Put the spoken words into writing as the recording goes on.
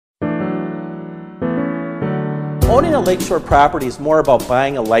Owning a lakeshore property is more about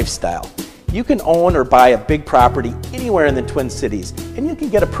buying a lifestyle. You can own or buy a big property anywhere in the Twin Cities, and you can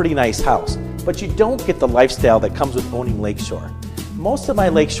get a pretty nice house, but you don't get the lifestyle that comes with owning lakeshore. Most of my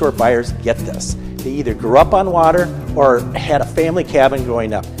lakeshore buyers get this. They either grew up on water or had a family cabin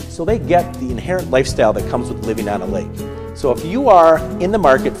growing up, so they get the inherent lifestyle that comes with living on a lake. So if you are in the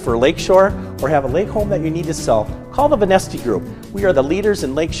market for lakeshore or have a lake home that you need to sell, call the Vanneste Group. We are the leaders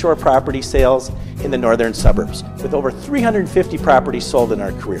in lakeshore property sales in the northern suburbs, with over 350 properties sold in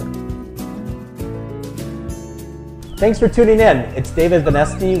our career. Thanks for tuning in. It's David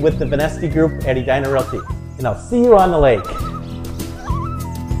Vanneste with the Vanneste Group at Edina Realty, and I'll see you on the lake.